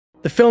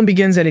The film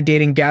begins at a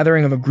dating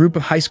gathering of a group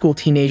of high school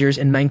teenagers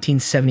in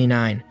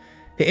 1979.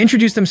 They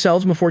introduce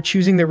themselves before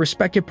choosing their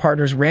respective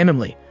partners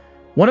randomly.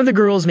 One of the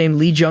girls, named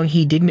Lee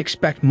Jung-hee, didn't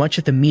expect much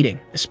at the meeting,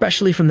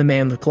 especially from the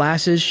man with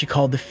glasses she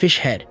called the fish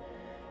head.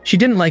 She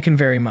didn't like him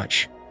very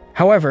much.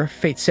 However,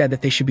 fate said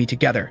that they should be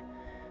together.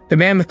 The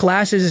man with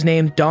glasses is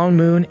named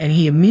Dong-moon, and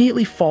he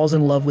immediately falls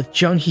in love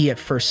with Jung-hee at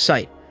first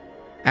sight.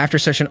 After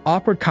such an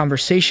awkward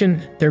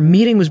conversation, their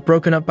meeting was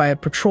broken up by a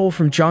patrol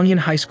from Jongyun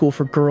High School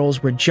for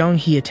girls where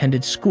Jung-hee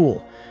attended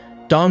school.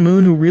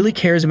 Dong-moon, who really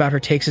cares about her,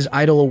 takes his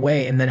idol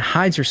away and then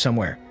hides her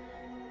somewhere.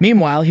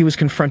 Meanwhile, he was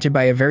confronted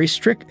by a very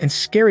strict and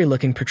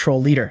scary-looking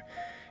patrol leader.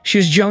 She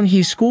is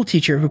Jung-hee's school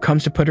teacher who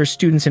comes to put her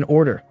students in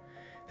order.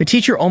 The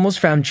teacher almost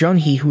found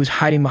Jung-hee, who was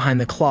hiding behind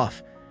the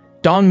cloth.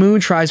 Dong-moon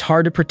tries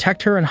hard to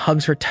protect her and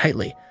hugs her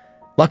tightly.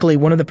 Luckily,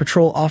 one of the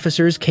patrol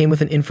officers came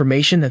with an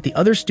information that the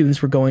other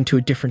students were going to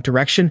a different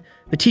direction.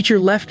 The teacher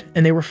left,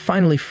 and they were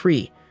finally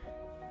free.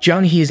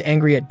 Jung-hee is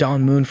angry at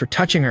Dong-moon for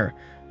touching her,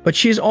 but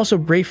she is also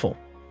grateful.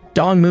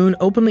 Dong-moon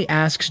openly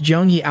asks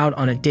Jung-hee out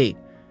on a date.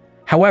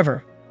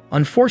 However,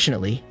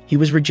 unfortunately, he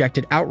was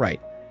rejected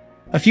outright.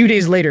 A few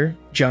days later,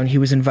 Jung-hee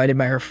was invited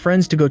by her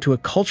friends to go to a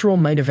cultural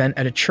night event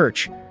at a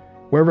church,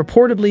 where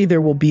reportedly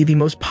there will be the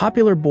most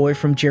popular boy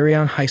from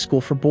Jeryong High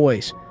School for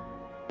boys.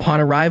 Upon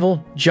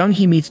arrival,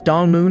 Jung-hee meets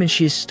Dong-moon and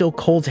she is still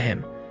cold to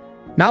him.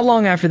 Not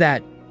long after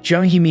that,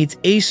 Jung-hee meets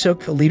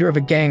A-suk, a leader of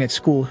a gang at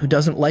school who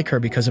doesn't like her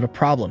because of a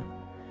problem.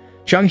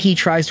 Jung-hee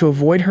tries to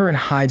avoid her and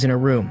hides in a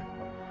room.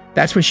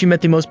 That's when she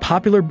met the most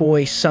popular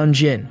boy,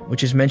 Sun-jin,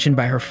 which is mentioned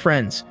by her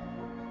friends.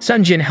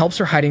 Sun-jin helps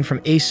her hiding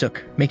from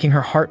A-suk, making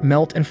her heart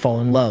melt and fall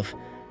in love.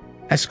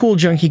 At school,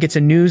 Jung-hee gets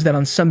a news that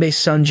on Sunday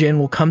Sun-jin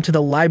will come to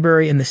the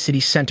library in the city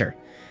center.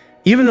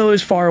 Even though it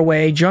is far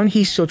away,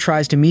 Jung-hee still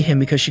tries to meet him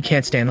because she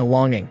can't stand the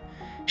longing.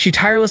 She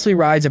tirelessly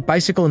rides a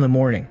bicycle in the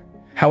morning.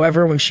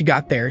 However, when she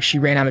got there, she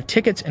ran out of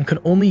tickets and could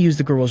only use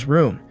the girl's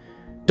room.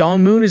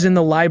 Dong-moon is in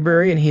the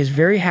library and he is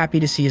very happy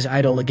to see his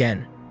idol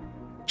again.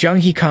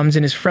 Jung-hee comes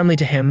and is friendly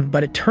to him,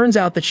 but it turns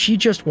out that she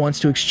just wants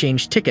to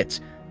exchange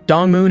tickets.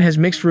 Dong-moon has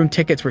mixed room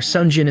tickets where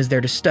Sun-jin is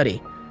there to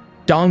study.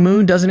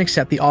 Dong-moon doesn't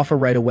accept the offer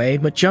right away,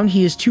 but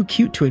Jung-hee is too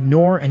cute to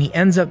ignore and he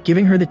ends up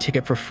giving her the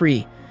ticket for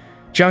free.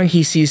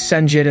 Jung-hee sees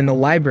Sun-jin in the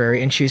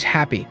library and she is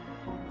happy.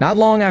 Not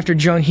long after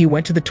Jung-hee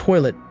went to the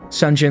toilet,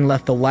 Sun-jin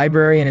left the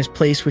library and his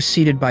place was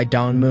seated by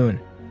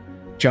Dong-moon.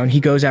 Jung-hee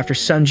goes after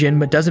Sun-jin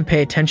but doesn't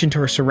pay attention to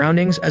her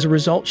surroundings. As a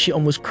result, she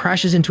almost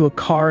crashes into a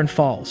car and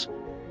falls.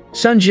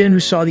 Sun-jin, who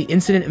saw the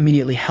incident,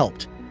 immediately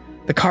helped.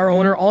 The car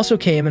owner also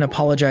came and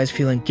apologized,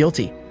 feeling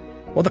guilty.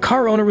 While the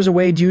car owner was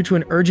away due to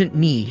an urgent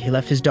need, he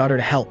left his daughter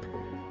to help.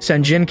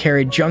 Sun-jin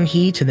carried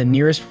Jung-hee to the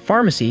nearest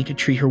pharmacy to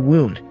treat her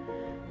wound.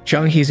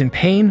 Jung-hee is in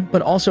pain,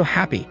 but also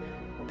happy.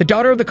 The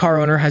daughter of the car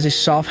owner has a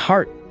soft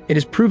heart. It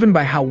is proven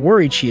by how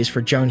worried she is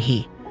for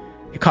Jung-hee.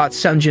 It caught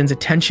Sun-jin's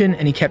attention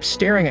and he kept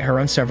staring at her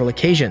on several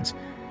occasions.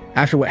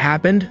 After what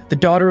happened, the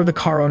daughter of the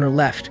car owner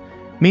left.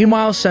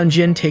 Meanwhile,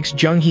 Sun-jin takes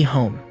Jung-hee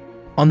home.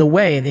 On the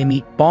way, they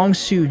meet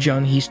Bong-soo,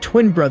 Jung-hee's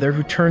twin brother,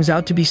 who turns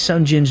out to be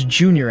Sun-jin's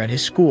junior at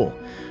his school.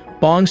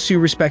 Bong-soo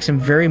respects him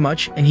very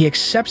much and he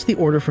accepts the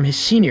order from his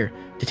senior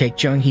to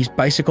take Jung-hee's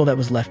bicycle that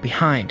was left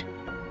behind.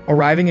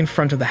 Arriving in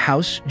front of the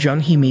house,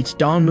 Jung-hee meets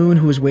Dong-moon,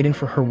 who was waiting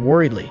for her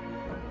worriedly.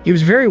 He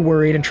was very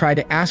worried and tried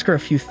to ask her a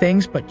few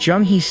things, but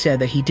Jung-hee said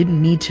that he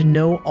didn't need to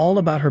know all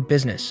about her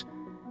business.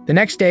 The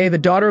next day, the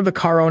daughter of the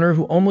car owner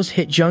who almost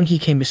hit Jung-hee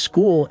came to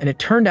school, and it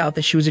turned out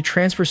that she was a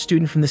transfer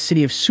student from the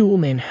city of Seoul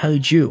named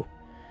Haeju.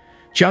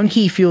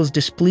 Jung-hee feels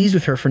displeased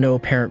with her for no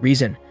apparent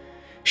reason.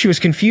 She was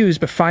confused,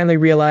 but finally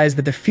realized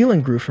that the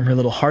feeling grew from her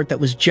little heart that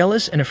was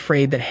jealous and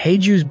afraid that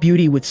Haeju's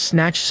beauty would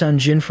snatch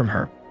Sun-jin from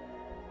her.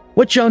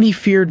 What Jung-hee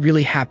feared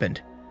really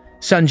happened.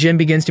 Sun-jin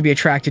begins to be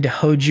attracted to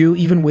Haeju,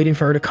 even waiting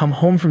for her to come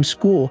home from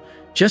school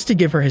just to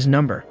give her his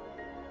number.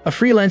 A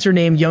freelancer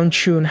named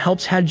Young-chun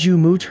helps Haeju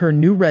move to her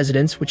new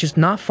residence, which is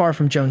not far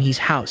from Jung-hee's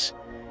house.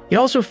 He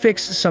also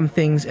fixed some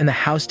things in the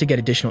house to get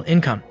additional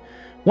income.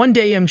 One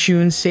day,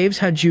 Young-chun saves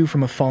Haeju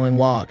from a falling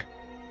log.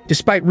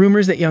 Despite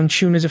rumors that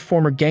Young-chun is a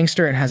former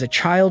gangster and has a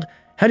child,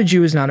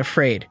 Haeju is not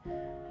afraid.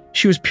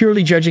 She was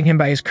purely judging him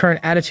by his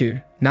current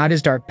attitude, not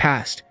his dark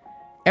past.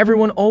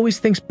 Everyone always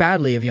thinks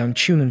badly of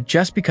Young-chun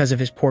just because of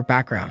his poor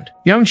background.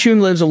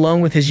 Young-chun lives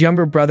alone with his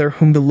younger brother,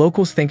 whom the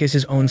locals think is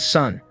his own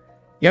son.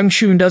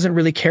 Young-chun doesn't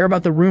really care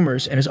about the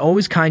rumors and is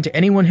always kind to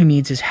anyone who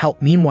needs his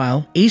help.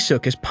 Meanwhile,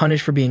 A-suk is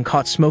punished for being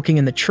caught smoking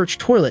in the church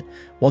toilet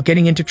while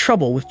getting into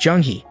trouble with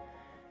Jung-hee.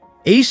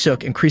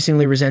 A-suk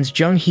increasingly resents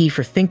Jung-hee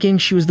for thinking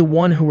she was the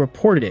one who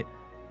reported it,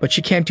 but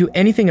she can't do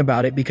anything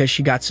about it because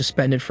she got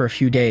suspended for a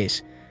few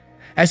days.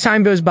 As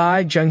time goes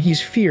by,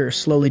 Jung-hee's fear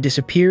slowly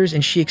disappears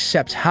and she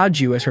accepts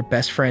Haeju as her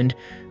best friend,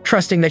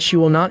 trusting that she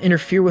will not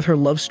interfere with her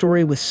love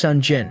story with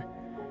Sun-jin.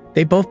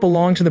 They both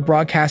belong to the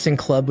broadcasting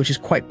club, which is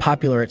quite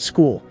popular at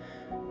school.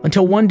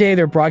 Until one day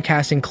their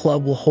broadcasting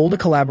club will hold a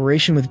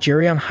collaboration with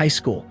Jeryong High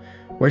School,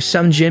 where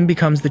Sun-jin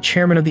becomes the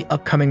chairman of the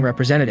upcoming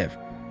representative.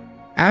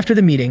 After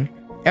the meeting,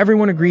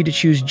 everyone agreed to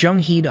choose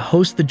Jung-hee to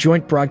host the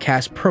joint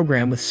broadcast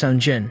program with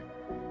Sun-jin.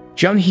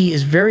 Jung-hee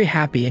is very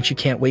happy and she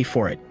can't wait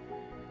for it.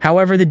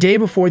 However, the day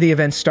before the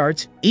event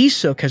starts,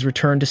 Lee-suk has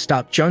returned to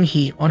stop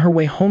Jung-hee on her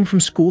way home from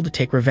school to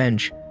take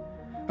revenge.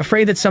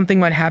 Afraid that something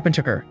might happen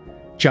to her,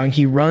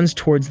 Jung-hee runs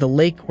towards the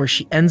lake where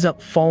she ends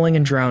up falling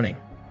and drowning.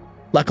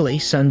 Luckily,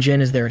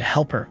 Sun-jin is there to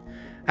help her.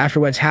 After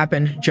what's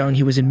happened,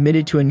 Jung-hee was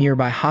admitted to a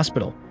nearby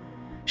hospital.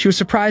 She was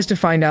surprised to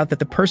find out that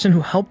the person who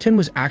helped him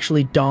was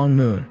actually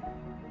Dong-moon.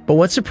 But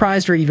what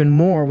surprised her even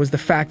more was the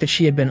fact that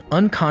she had been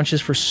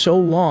unconscious for so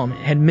long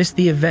and had missed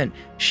the event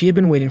she had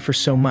been waiting for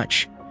so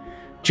much.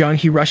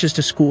 Jung-hee rushes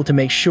to school to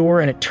make sure,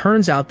 and it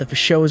turns out that the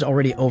show is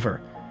already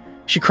over.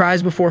 She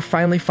cries before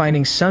finally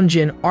finding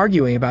Sun-jin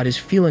arguing about his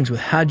feelings with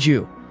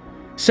Ha-ju.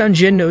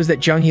 Sun-jin knows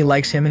that Jung-hee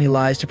likes him and he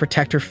lies to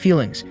protect her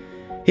feelings.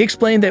 He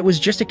explained that it was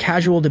just a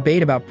casual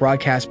debate about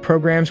broadcast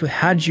programs with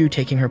Ha-ju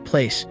taking her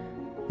place.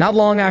 Not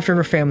long after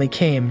her family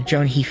came,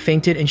 Jung-hee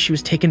fainted and she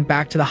was taken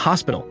back to the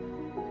hospital.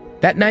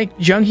 That night,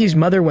 Jung-hee's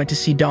mother went to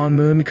see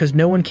Dong-moon because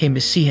no one came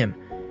to see him.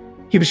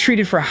 He was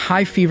treated for a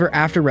high fever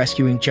after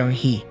rescuing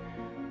Jung-hee.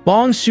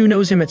 Bong-soo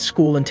knows him at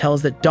school and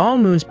tells that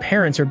Dong-moon's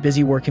parents are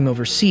busy working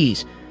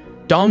overseas.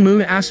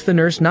 Dong-moon asks the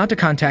nurse not to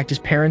contact his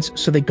parents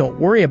so they don't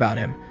worry about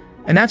him,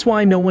 and that's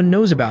why no one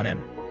knows about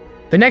him.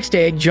 The next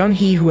day,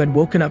 Jung-hee, who had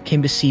woken up,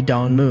 came to see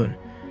Dong-moon.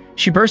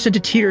 She burst into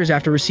tears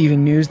after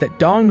receiving news that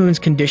Dong-moon's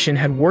condition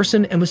had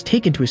worsened and was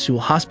taken to a Seoul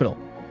hospital.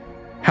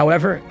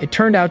 However, it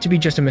turned out to be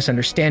just a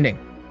misunderstanding.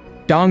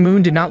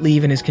 Dong-moon did not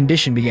leave and his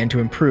condition began to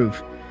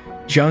improve.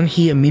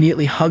 Jung-hee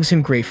immediately hugs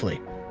him gratefully,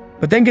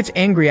 but then gets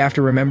angry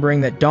after remembering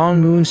that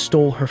Dong-moon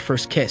stole her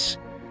first kiss.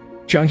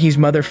 Jung-hee's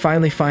mother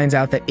finally finds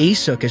out that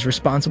Ae-suk is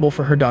responsible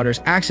for her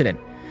daughter's accident.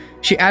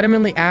 She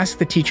adamantly asks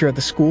the teacher at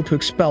the school to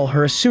expel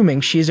her,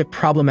 assuming she is a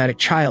problematic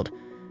child.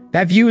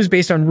 That view is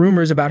based on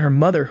rumors about her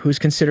mother, who is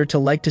considered to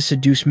like to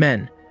seduce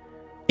men.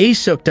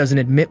 Ae-suk doesn't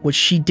admit what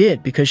she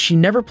did because she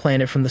never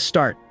planned it from the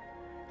start.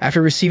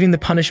 After receiving the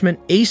punishment,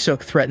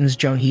 Ae-suk threatens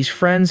Jung-hee's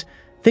friends,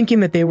 thinking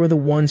that they were the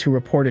ones who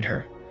reported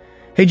her.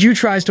 Hae-ju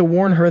tries to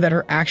warn her that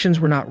her actions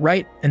were not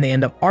right, and they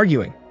end up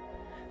arguing.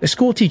 The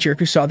school teacher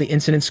who saw the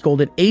incident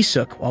scolded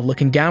Ae-suk while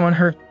looking down on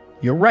her.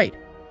 "You're right."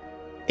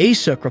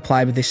 Ae-suk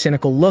replied with a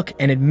cynical look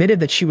and admitted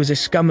that she was a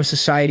scum of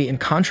society in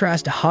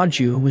contrast to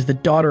Ha-ju, who was the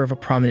daughter of a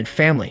prominent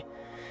family.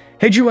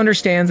 Hae-ju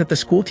understands that the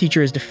school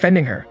teacher is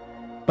defending her,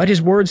 but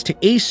his words to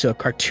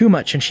Ae-suk are too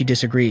much and she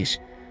disagrees.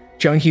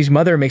 Jung-hee's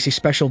mother makes a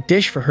special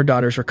dish for her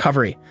daughter's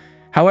recovery.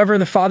 However,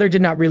 the father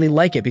did not really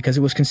like it because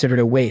it was considered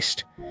a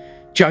waste.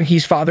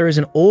 Jung-hee's father is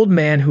an old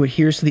man who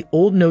adheres to the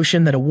old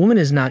notion that a woman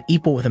is not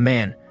equal with a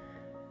man.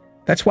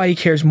 That's why he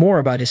cares more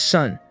about his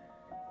son.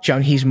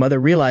 Jung-hee's mother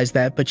realized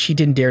that, but she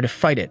didn't dare to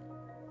fight it.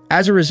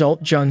 As a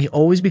result, Jung-hee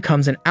always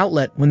becomes an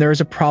outlet when there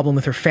is a problem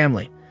with her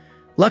family.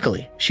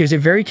 Luckily, she has a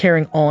very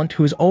caring aunt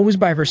who is always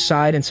by her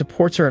side and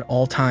supports her at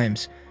all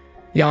times.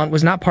 The aunt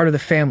was not part of the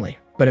family,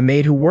 but a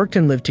maid who worked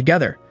and lived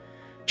together.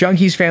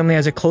 Jung-hee's family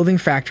has a clothing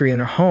factory in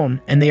their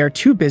home, and they are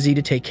too busy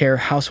to take care of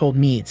household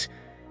needs.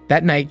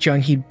 That night,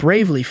 Jung-hee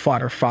bravely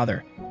fought her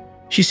father.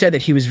 She said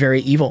that he was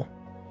very evil.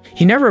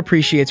 He never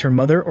appreciates her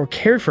mother or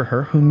cared for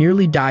her, who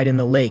nearly died in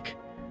the lake.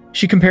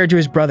 She compared to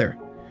his brother.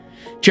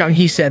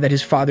 Jung-hee said that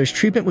his father's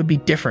treatment would be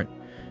different.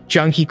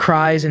 Jung-hee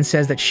cries and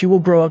says that she will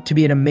grow up to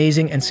be an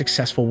amazing and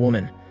successful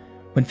woman.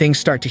 When things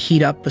start to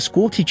heat up, the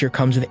school teacher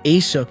comes with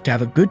Ae-suk to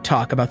have a good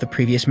talk about the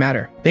previous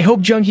matter. They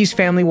hope Jung-hee's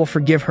family will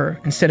forgive her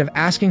instead of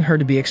asking her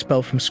to be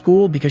expelled from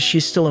school because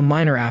she's still a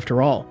minor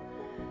after all.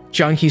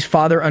 Jung-hee's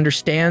father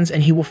understands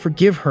and he will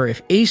forgive her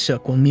if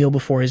Ae-suk will kneel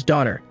before his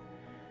daughter.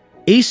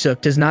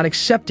 Ae-suk does not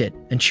accept it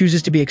and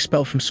chooses to be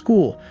expelled from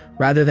school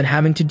rather than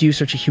having to do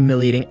such a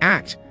humiliating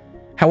act.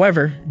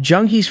 However,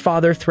 Jung-hee's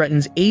father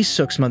threatens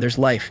Ae-suk's mother's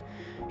life.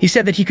 He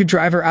said that he could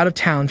drive her out of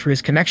town for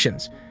his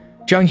connections.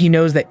 Jung-hee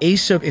knows that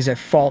Ae-suk is at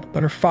fault,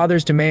 but her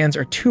father's demands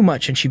are too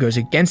much and she goes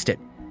against it.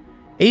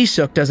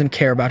 Ae-suk doesn't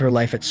care about her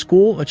life at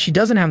school, but she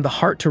doesn't have the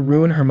heart to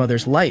ruin her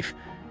mother's life,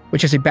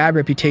 which has a bad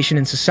reputation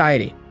in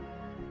society.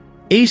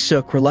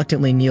 Ae-suk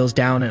reluctantly kneels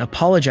down and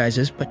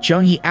apologizes, but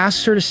Jung-hee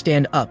asks her to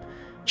stand up.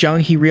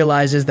 Jung-hee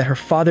realizes that her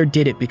father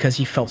did it because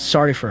he felt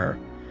sorry for her.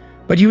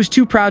 But he was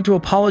too proud to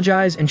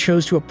apologize and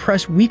chose to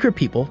oppress weaker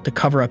people to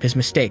cover up his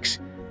mistakes.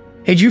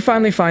 Hae-ju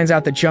finally finds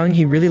out that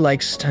Jung-hee really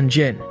likes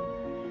Sun-jin.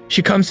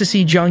 She comes to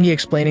see Jung-hee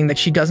explaining that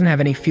she doesn't have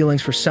any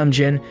feelings for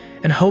Sun-jin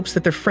and hopes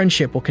that their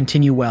friendship will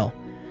continue well.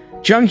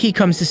 Jung-hee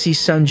comes to see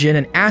Sun-jin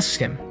and asks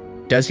him,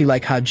 does he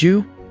like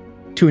Ha-ju?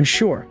 To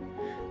ensure.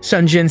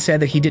 Sun-jin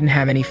said that he didn't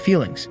have any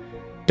feelings.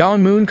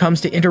 Dong-moon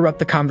comes to interrupt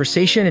the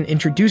conversation and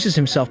introduces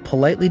himself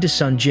politely to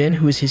Sun-jin,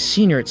 who is his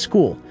senior at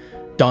school.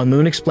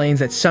 Dong-moon explains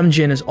that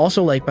Sun-jin is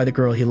also liked by the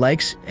girl he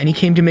likes, and he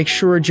came to make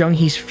sure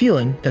Jung-hee's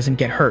feeling doesn't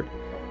get hurt.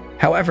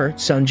 However,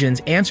 Sun-jin's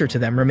answer to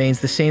them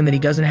remains the same, that he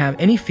doesn't have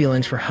any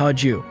feelings for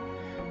Ha-ju.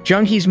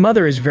 Jung-hee's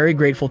mother is very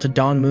grateful to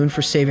Dong-moon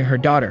for saving her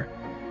daughter.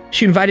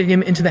 She invited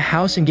him into the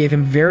house and gave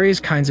him various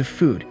kinds of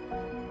food.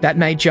 That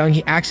night,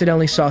 Jung-hee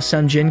accidentally saw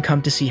Sun-jin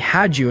come to see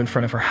Ha-ju in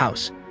front of her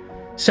house.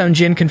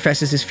 Sun-jin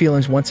confesses his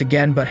feelings once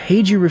again, but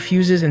Hae-ju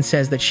refuses and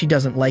says that she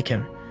doesn't like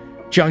him.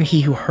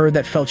 Jung-hee, who heard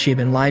that, felt she had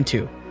been lied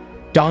to.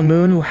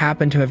 Dongmoon, who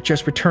happened to have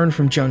just returned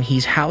from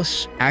Jung-hee's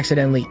house,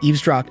 accidentally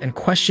eavesdropped and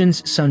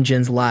questions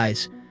Sunjin's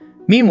lies.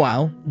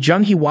 Meanwhile,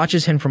 Jung-hee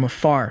watches him from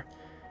afar.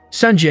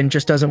 Sunjin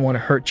just doesn't want to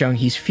hurt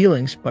Jung-hee's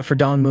feelings, but for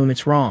Dongmoon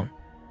it's wrong.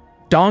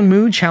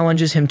 Dongmoon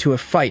challenges him to a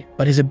fight,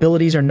 but his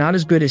abilities are not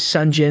as good as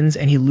Sunjin's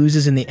and he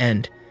loses in the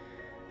end.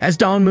 As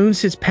Dongmoon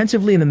sits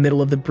pensively in the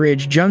middle of the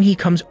bridge, Jung-hee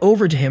comes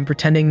over to him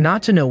pretending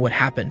not to know what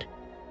happened.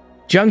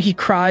 Jung-hee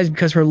cries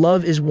because her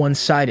love is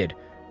one-sided,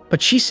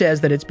 but she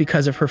says that it's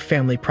because of her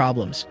family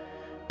problems.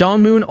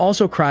 Dongmoon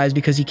also cries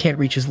because he can't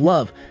reach his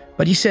love,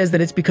 but he says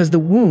that it's because the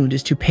wound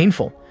is too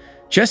painful.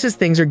 Just as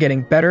things are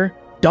getting better,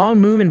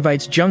 Dongmoon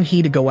invites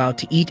Jung-hee to go out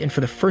to eat, and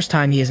for the first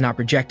time he is not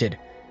rejected.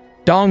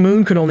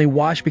 Dongmoon could only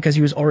watch because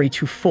he was already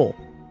too full.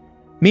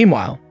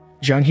 Meanwhile,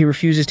 Jung-hee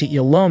refuses to eat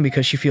alone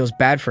because she feels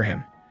bad for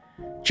him.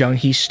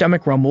 Jung-hee's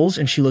stomach rumbles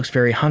and she looks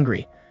very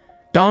hungry.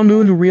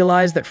 Dongmoon, who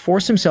realized that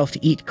forced himself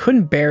to eat,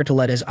 couldn't bear to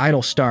let his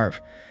idol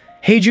starve.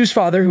 Haeju's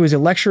father, who is a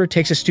lecturer,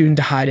 takes a student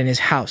to hide in his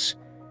house.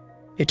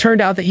 It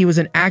turned out that he was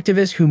an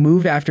activist who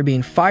moved after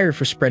being fired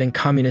for spreading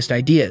communist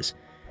ideas.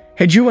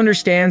 Haeju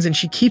understands and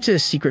she keeps it a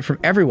secret from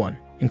everyone,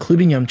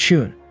 including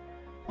Yeon-chun.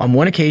 On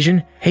one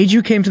occasion,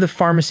 Haeju came to the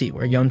pharmacy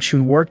where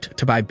Yeon-chun worked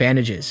to buy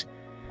bandages.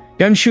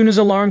 Yeon-chun is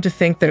alarmed to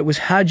think that it was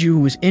Haeju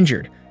who was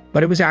injured,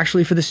 but it was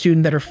actually for the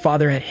student that her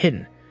father had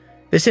hidden.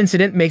 This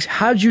incident makes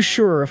Haeju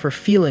surer of her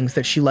feelings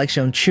that she likes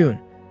Yeon-chun.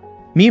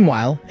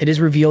 Meanwhile, it is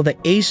revealed that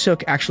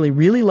A-suk actually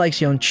really likes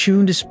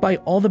Yeon-chun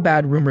despite all the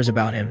bad rumors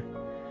about him.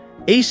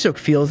 A-suk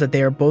feels that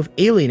they are both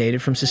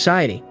alienated from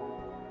society.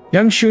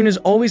 Yeon-chun is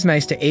always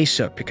nice to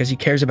A-suk because he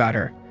cares about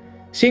her.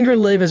 Seeing her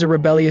live as a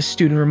rebellious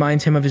student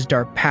reminds him of his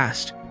dark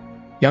past.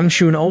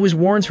 Yeon-chun always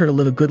warns her to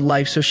live a good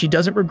life so she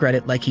doesn't regret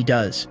it like he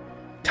does.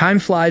 Time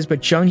flies,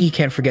 but Jung-hee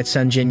can't forget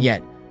Sunjin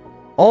yet.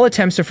 All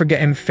attempts to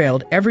forget him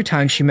failed every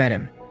time she met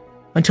him.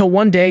 Until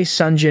one day,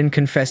 Sunjin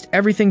confessed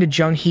everything to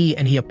Jung-hee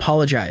and he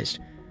apologized.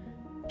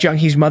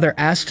 Jung-hee's mother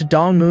asked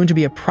Dongmoon to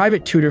be a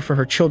private tutor for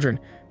her children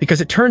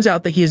because it turns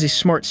out that he is a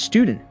smart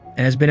student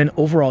and has been an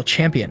overall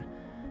champion.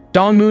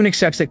 Dongmoon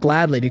accepts it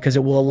gladly because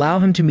it will allow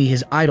him to meet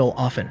his idol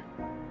often.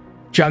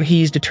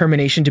 Jung-hee's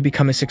determination to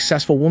become a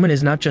successful woman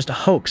is not just a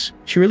hoax.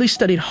 She really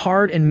studied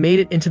hard and made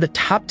it into the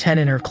top 10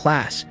 in her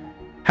class.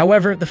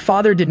 However, the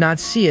father did not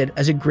see it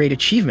as a great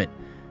achievement.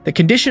 The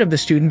condition of the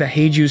student that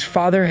Haeju's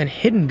father had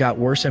hidden got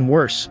worse and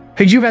worse.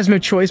 Haeju has no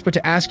choice but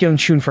to ask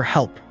Yeon-chun for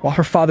help, while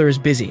her father is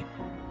busy.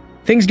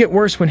 Things get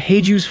worse when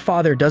Haeju's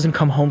father doesn't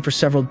come home for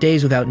several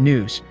days without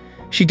news.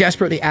 She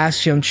desperately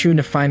asks Yeon-chun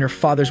to find her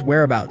father's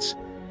whereabouts.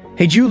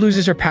 Haeju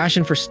loses her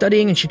passion for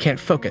studying and she can't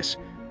focus.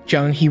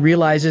 Jung-hee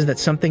realizes that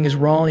something is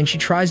wrong and she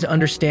tries to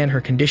understand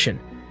her condition.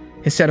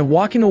 Instead of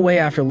walking away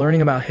after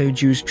learning about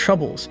Haeju's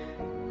troubles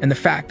and the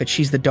fact that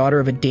she's the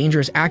daughter of a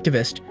dangerous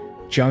activist,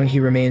 Jung-hee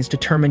remains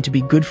determined to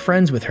be good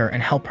friends with her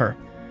and help her.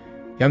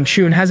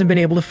 Yeon-chun hasn't been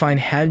able to find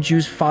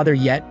Haeju's father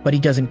yet, but he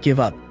doesn't give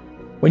up.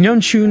 When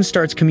Yeon-chun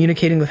starts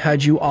communicating with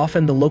Haeju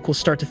often, the locals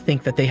start to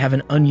think that they have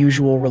an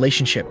unusual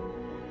relationship.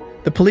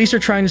 The police are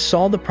trying to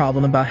solve the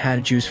problem about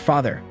Haeju's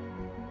father.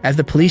 As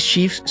the police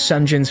chief,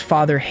 Sunjin's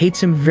father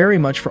hates him very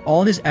much for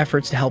all his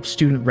efforts to help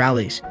student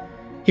rallies.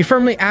 He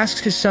firmly asks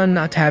his son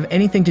not to have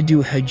anything to do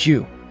with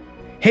Haeju.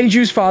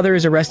 Haeju's father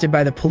is arrested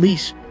by the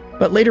police,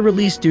 but later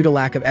released due to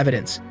lack of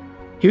evidence.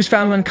 He was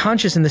found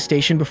unconscious in the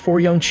station before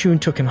Yeon-chun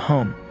took him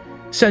home.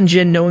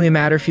 Sunjin, knowing the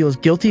matter, feels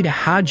guilty to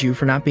Haeju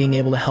for not being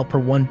able to help her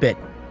one bit.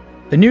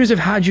 The news of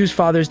Haeju's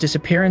father's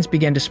disappearance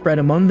began to spread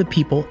among the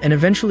people and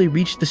eventually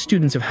reached the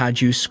students of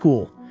Haeju's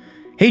school.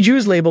 Haeju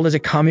is labeled as a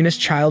communist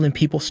child and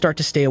people start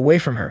to stay away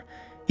from her,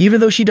 even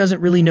though she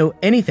doesn't really know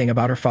anything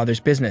about her father's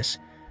business.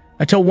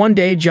 Until one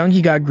day,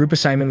 Jung-hee got a group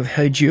assignment with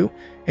Haeju,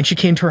 and she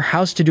came to her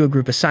house to do a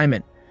group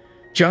assignment.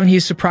 Jung-hee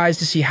is surprised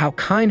to see how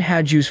kind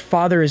Haeju's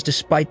father is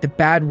despite the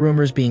bad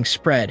rumors being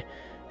spread.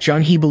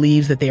 Jung-hee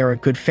believes that they are a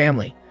good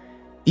family.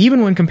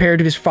 Even when compared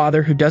to his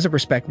father who doesn't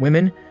respect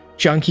women,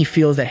 Jung-hee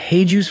feels that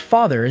Haeju's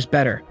father is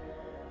better.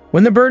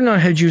 When the burden on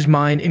Haeju's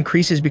mind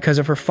increases because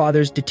of her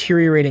father's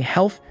deteriorating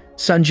health,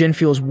 Sunjin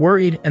feels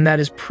worried, and that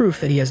is proof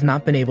that he has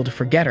not been able to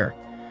forget her.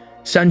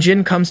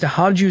 Sunjin comes to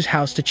Haeju's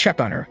house to check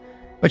on her,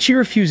 but she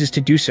refuses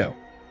to do so.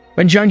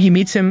 When Jung-hee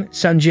meets him,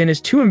 Sunjin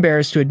is too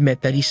embarrassed to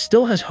admit that he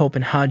still has hope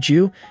in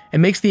Haeju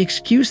and makes the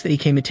excuse that he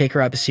came to take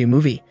her out to see a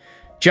movie.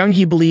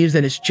 Jung-hee believes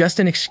that it's just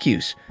an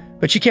excuse,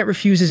 but she can't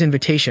refuse his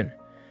invitation.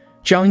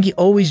 Jung-hee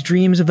always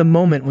dreams of the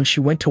moment when she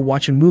went to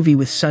watch a movie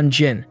with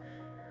Sunjin.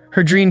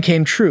 Her dream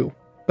came true,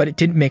 but it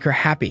didn't make her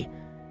happy.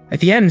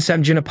 At the end,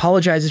 Sunjin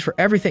apologizes for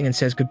everything and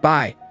says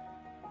goodbye.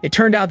 It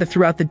turned out that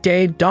throughout the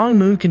day,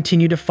 Dongmoon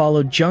continued to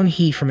follow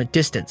Jung-hee from a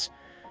distance.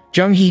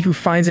 Jung-hee, who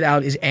finds it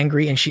out, is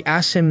angry and she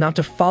asks him not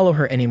to follow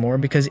her anymore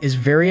because it is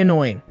very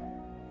annoying.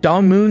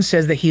 Dongmoon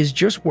says that he is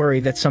just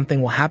worried that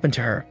something will happen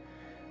to her.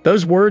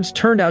 Those words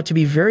turned out to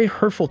be very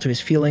hurtful to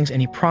his feelings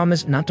and he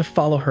promised not to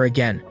follow her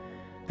again.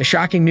 The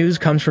shocking news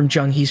comes from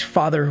Jung-hee's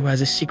father, who has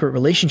a secret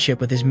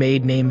relationship with his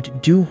maid named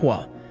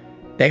Do-hwa.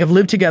 They have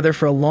lived together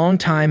for a long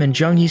time and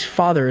Jung-hee's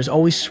father is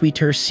always sweet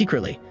to her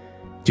secretly.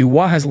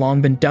 Doo-woo has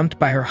long been dumped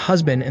by her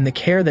husband, and the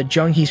care that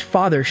Jung-hee's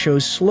father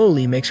shows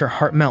slowly makes her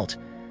heart melt.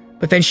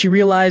 But then she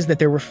realized that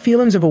there were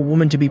feelings of a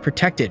woman to be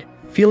protected,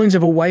 feelings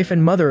of a wife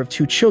and mother of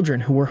 2 children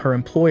who were her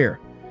employer.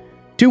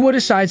 Doo-woo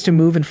decides to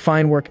move and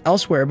find work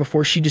elsewhere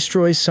before she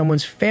destroys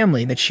someone's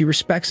family that she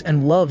respects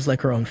and loves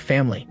like her own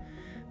family.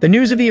 The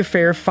news of the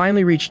affair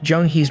finally reached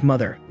Jung-hee's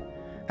mother.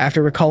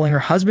 After recalling her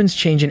husband's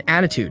change in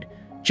attitude,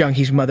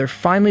 Jung-hee's mother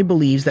finally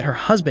believes that her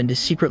husband is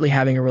secretly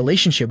having a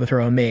relationship with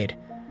her own maid.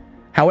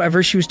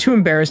 However, she was too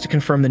embarrassed to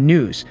confirm the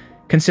news,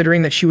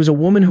 considering that she was a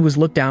woman who was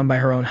looked down by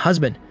her own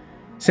husband.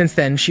 Since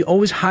then, she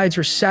always hides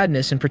her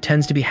sadness and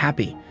pretends to be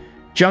happy.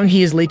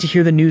 Jung-hee is late to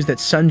hear the news that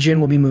Sun-jin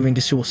will be moving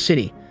to Seoul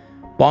City.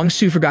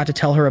 Bong-soo forgot to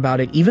tell her about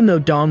it even though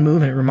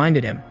Dong-moon had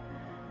reminded him.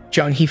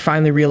 Jung-hee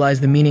finally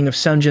realized the meaning of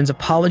Sun-jin's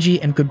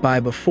apology and goodbye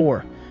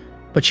before,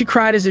 but she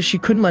cried as if she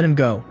couldn't let him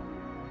go.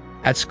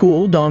 At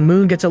school,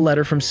 Dong-moon gets a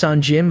letter from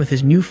Sun-jin with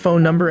his new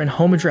phone number and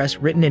home address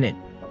written in it.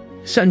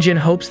 Sun-jin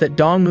hopes that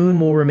Dong-moon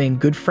will remain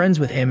good friends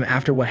with him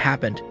after what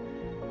happened.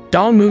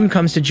 Dong-moon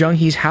comes to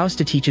Jung-hee's house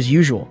to teach as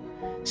usual.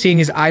 Seeing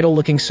his idol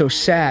looking so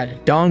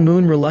sad,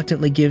 Dong-moon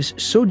reluctantly gives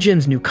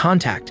So-jin's new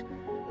contact.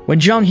 When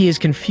Jung-hee is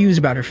confused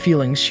about her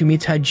feelings, she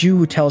meets Ha-ju,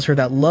 who tells her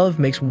that love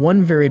makes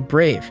one very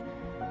brave.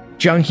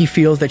 Jung-hee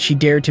feels that she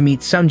dared to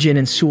meet Sun-jin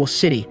in Seoul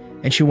City,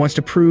 and she wants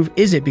to prove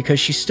is it because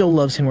she still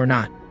loves him or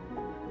not.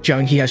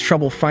 Jung-hee has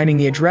trouble finding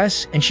the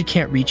address, and she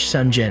can't reach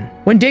Sun-jin.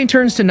 When day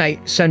turns to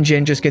night,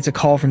 Sun-jin just gets a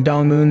call from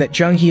Dong-moon that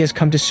Jung-hee has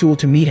come to Seoul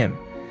to meet him.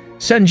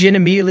 Sun-jin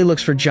immediately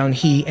looks for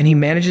Jung-hee, and he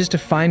manages to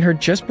find her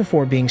just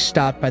before being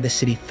stopped by the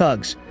city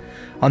thugs.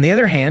 On the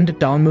other hand,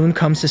 Dong-moon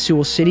comes to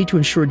Seoul City to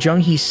ensure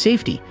Jung-hee's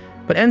safety,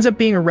 but ends up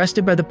being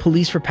arrested by the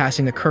police for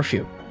passing the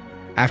curfew.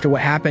 After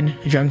what happened,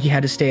 Jung-hee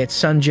had to stay at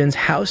Sun-jin's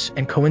house,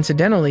 and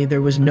coincidentally,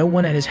 there was no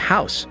one at his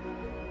house.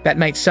 That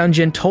night,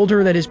 Sun-jin told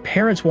her that his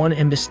parents wanted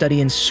him to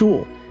study in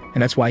Seoul,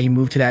 and that's why he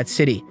moved to that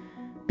city.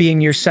 Being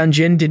near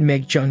Sun-jin didn't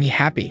make Jung-hee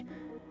happy.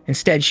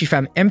 Instead, she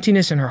found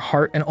emptiness in her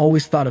heart and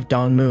always thought of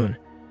Dong-moon.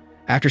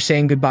 After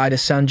saying goodbye to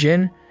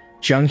Sun-jin,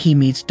 Jung-hee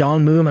meets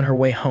Dong-moon on her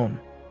way home.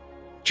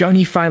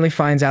 Jung-hee finally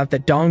finds out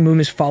that Dong-moon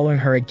is following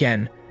her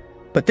again,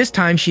 but this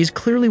time she is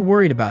clearly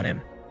worried about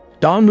him.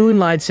 Dong-moon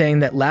lied saying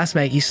that last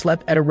night he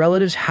slept at a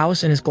relative's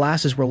house and his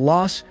glasses were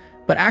lost,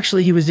 but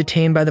actually he was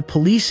detained by the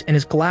police and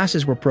his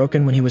glasses were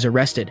broken when he was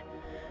arrested.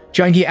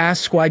 Jung-hee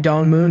asks why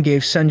Dong-moon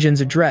gave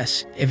Sun-jin's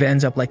address if it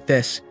ends up like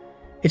this.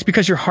 "It's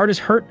because your heart is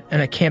hurt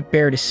and I can't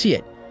bear to see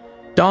it."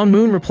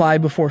 Dong-moon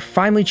replied before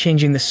finally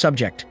changing the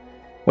subject.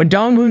 When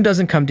Dong-moon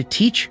doesn't come to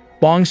teach,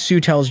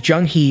 Bong-soo tells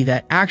Jung-hee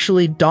that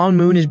actually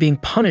Dong-moon is being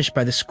punished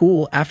by the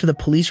school after the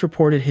police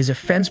reported his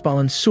offense while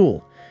in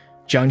Seoul.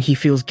 Jung-hee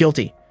feels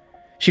guilty.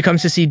 She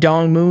comes to see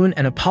Dong-moon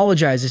and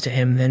apologizes to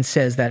him, then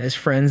says that as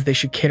friends they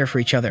should care for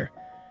each other.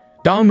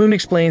 Dong-moon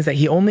explains that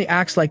he only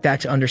acts like that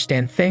to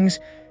understand things,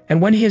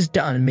 and when he is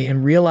done, made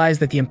him realize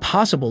that the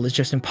impossible is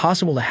just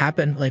impossible to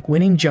happen, like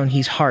winning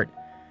Jung-hee's heart.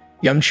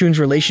 Young-chun's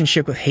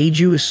relationship with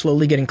Hae-ju is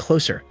slowly getting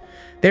closer.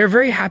 They are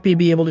very happy to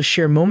be able to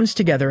share moments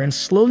together and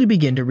slowly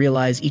begin to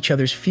realize each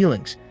other's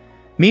feelings.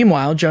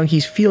 Meanwhile,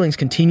 Jung-hee's feelings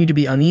continue to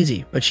be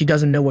uneasy, but she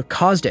doesn't know what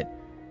caused it.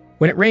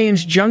 When it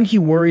rains, Jung-hee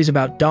worries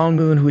about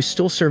Dong-moon, who is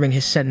still serving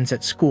his sentence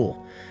at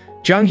school.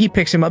 Jung-hee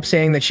picks him up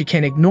saying that she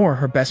can't ignore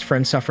her best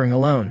friend suffering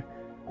alone.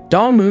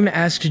 Dong-moon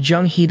asks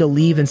Jung-hee to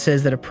leave and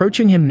says that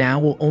approaching him now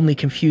will only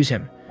confuse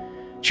him.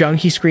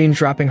 Jung-hee screams,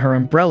 dropping her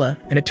umbrella,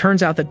 and it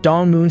turns out that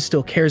Dong-moon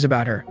still cares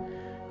about her.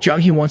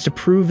 Jung-hee wants to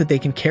prove that they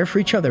can care for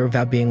each other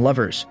without being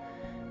lovers.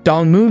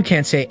 Dong-moon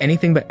can't say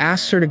anything but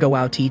asks her to go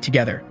out to eat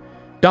together.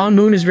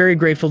 Dong-moon is very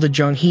grateful to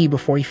Jung-hee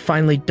before he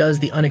finally does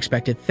the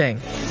unexpected thing.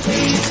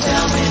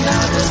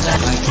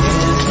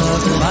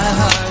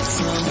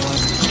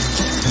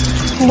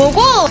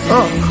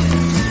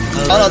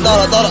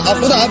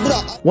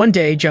 One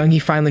day, Jung-hee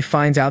finally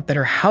finds out that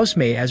her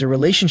housemate has a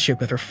relationship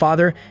with her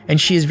father, and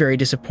she is very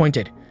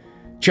disappointed.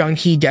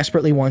 Jung-hee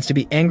desperately wants to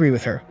be angry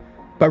with her,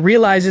 but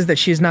realizes that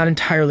she is not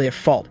entirely at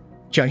fault.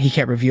 Jung-hee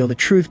can't reveal the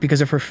truth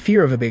because of her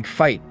fear of a big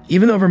fight,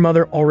 even though her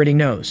mother already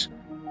knows.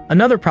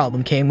 Another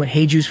problem came when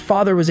Hae-ju's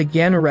father was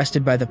again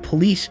arrested by the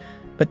police,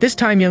 but this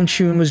time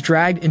Young-chun was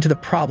dragged into the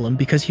problem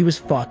because he was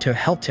thought to have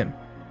helped him.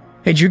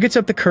 Hae-ju gets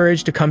up the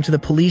courage to come to the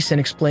police and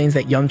explains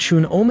that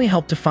Young-chun only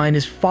helped to find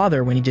his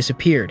father when he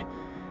disappeared.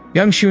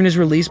 Young-chun is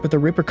released, but the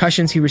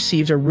repercussions he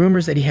receives are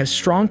rumors that he has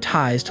strong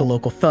ties to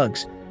local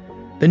thugs.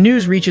 The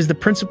news reaches the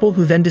principal,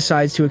 who then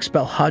decides to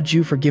expel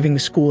Ha-ju for giving the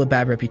school a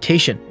bad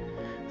reputation.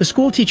 The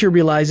school teacher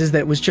realizes that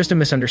it was just a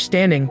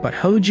misunderstanding, but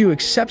Ha-ju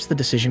accepts the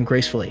decision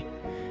gracefully.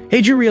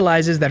 Hae-ju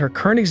realizes that her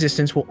current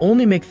existence will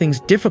only make things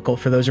difficult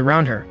for those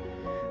around her.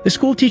 The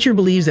school teacher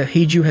believes that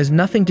Hae-ju has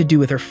nothing to do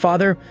with her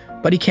father,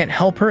 but he can't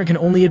help her and can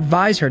only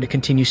advise her to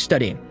continue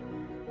studying.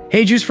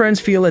 Hae-ju's friends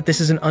feel that this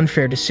is an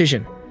unfair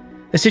decision.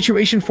 The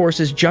situation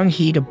forces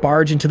Jung-hee to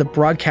barge into the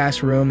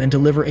broadcast room and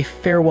deliver a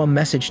farewell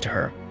message to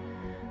her.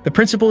 The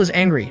principal is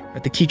angry,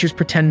 but the teachers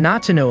pretend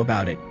not to know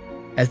about it,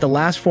 as the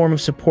last form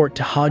of support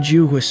to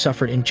Ha-ju, who has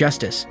suffered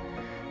injustice.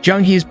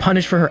 Jung-hee is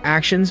punished for her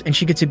actions, and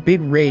she gets a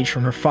big rage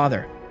from her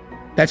father.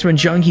 That's when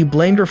Jung-hee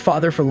blamed her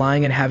father for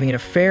lying and having an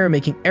affair,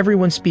 making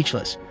everyone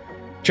speechless.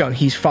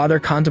 Jung-hee's father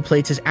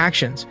contemplates his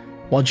actions,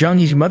 while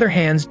Jung-hee's mother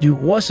hands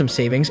Do-woo some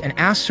savings and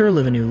asks her to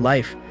live a new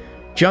life.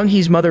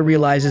 Jung-hee's mother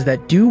realizes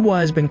that Do-woo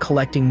has been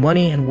collecting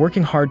money and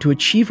working hard to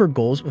achieve her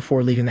goals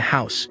before leaving the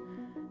house.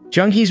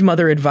 Jung-hee's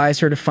mother advised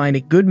her to find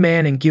a good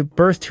man and give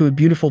birth to a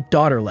beautiful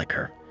daughter like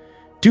her.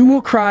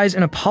 Do-woo cries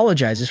and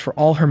apologizes for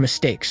all her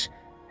mistakes.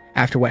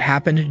 After what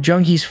happened,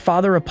 Jung-hee's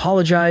father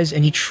apologized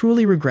and he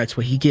truly regrets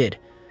what he did.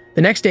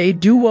 The next day,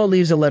 Do-woo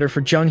leaves a letter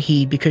for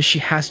Jung-hee because she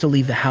has to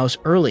leave the house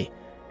early.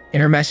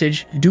 In her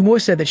message, Do-woo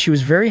said that she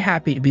was very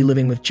happy to be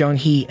living with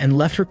Jung-hee and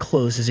left her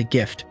clothes as a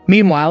gift.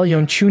 Meanwhile,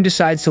 Young-chun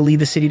decides to leave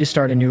the city to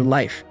start a new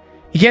life.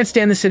 He can't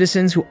stand the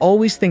citizens who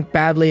always think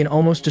badly and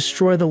almost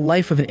destroy the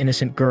life of an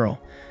innocent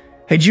girl.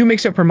 Hae-ju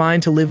makes up her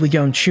mind to live with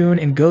Young-chun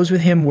and goes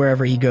with him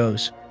wherever he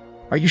goes.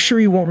 "Are you sure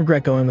you won't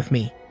regret going with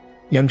me?"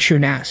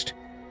 Young-chun asked.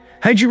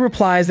 Hae-ju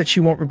replies that she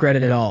won't regret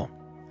it at all.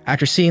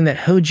 After seeing that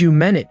Hae-ju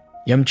meant it,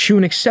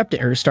 Young-chun accepted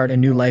her to start a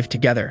new life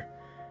together.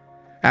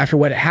 After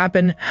what had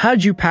happened,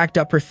 Hae-ju packed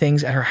up her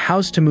things at her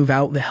house to move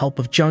out with the help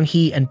of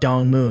Jung-hee and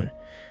Dong-moon.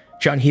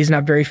 Jung-hee is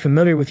not very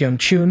familiar with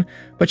Young-chun,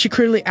 but she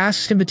clearly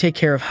asks him to take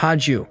care of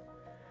Hae-ju.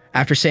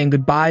 After saying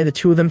goodbye, the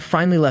two of them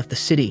finally left the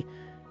city.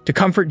 To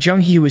comfort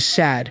Jung-hee, who is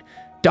sad,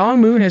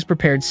 Dong-moon has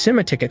prepared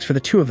cinema tickets for the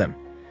two of them.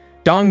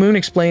 Dong-moon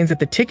explains that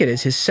the ticket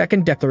is his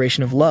second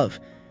declaration of love.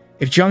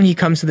 If Jung-hee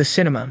comes to the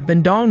cinema,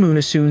 then Dong-moon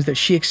assumes that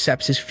she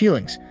accepts his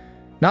feelings.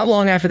 Not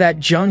long after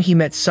that, Jung-hee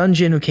met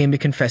Sun-jin, who came to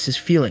confess his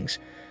feelings.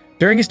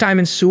 During his time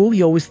in Seoul,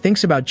 he always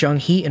thinks about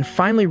Jung-hee and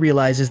finally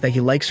realizes that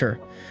he likes her.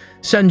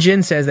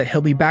 Sun-jin says that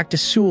he'll be back to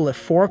Seoul at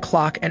 4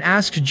 o'clock and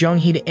asks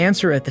Jung-hee to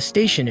answer at the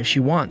station if she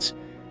wants.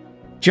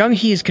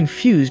 Jung-hee is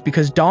confused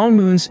because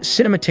Dong-moon's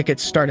cinema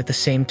tickets start at the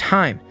same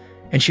time,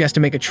 and she has to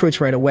make a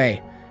choice right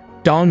away.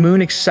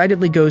 Dong-moon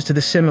excitedly goes to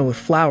the cinema with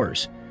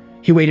flowers.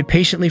 He waited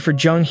patiently for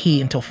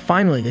Jung-hee until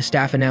finally the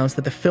staff announced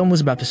that the film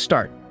was about to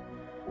start.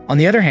 On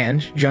the other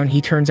hand,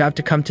 Jung-hee turns out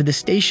to come to the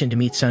station to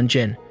meet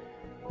Sun-jin.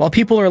 While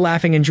people are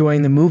laughing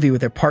enjoying the movie with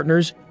their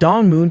partners,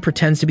 Dong-moon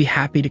pretends to be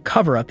happy to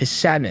cover up his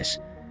sadness.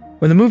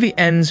 When the movie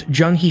ends,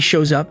 Jung-hee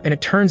shows up and it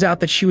turns out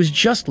that she was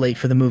just late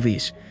for the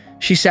movies.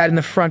 She sat in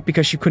the front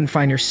because she couldn't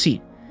find her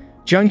seat.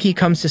 Jung-hee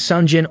comes to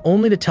Sun-jin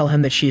only to tell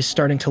him that she is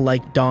starting to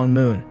like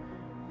Dong-moon.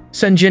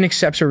 Sun-jin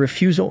accepts her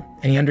refusal,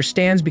 and he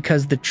understands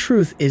because the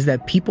truth is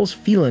that people's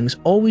feelings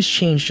always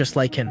change just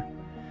like him.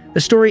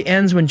 The story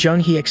ends when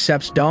Jung-hee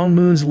accepts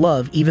Dong-moon's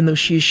love even though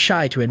she is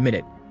shy to admit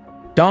it.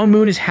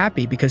 Dong-moon is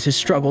happy because his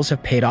struggles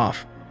have paid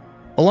off.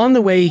 Along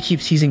the way, he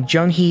keeps teasing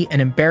Jung-hee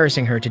and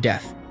embarrassing her to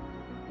death.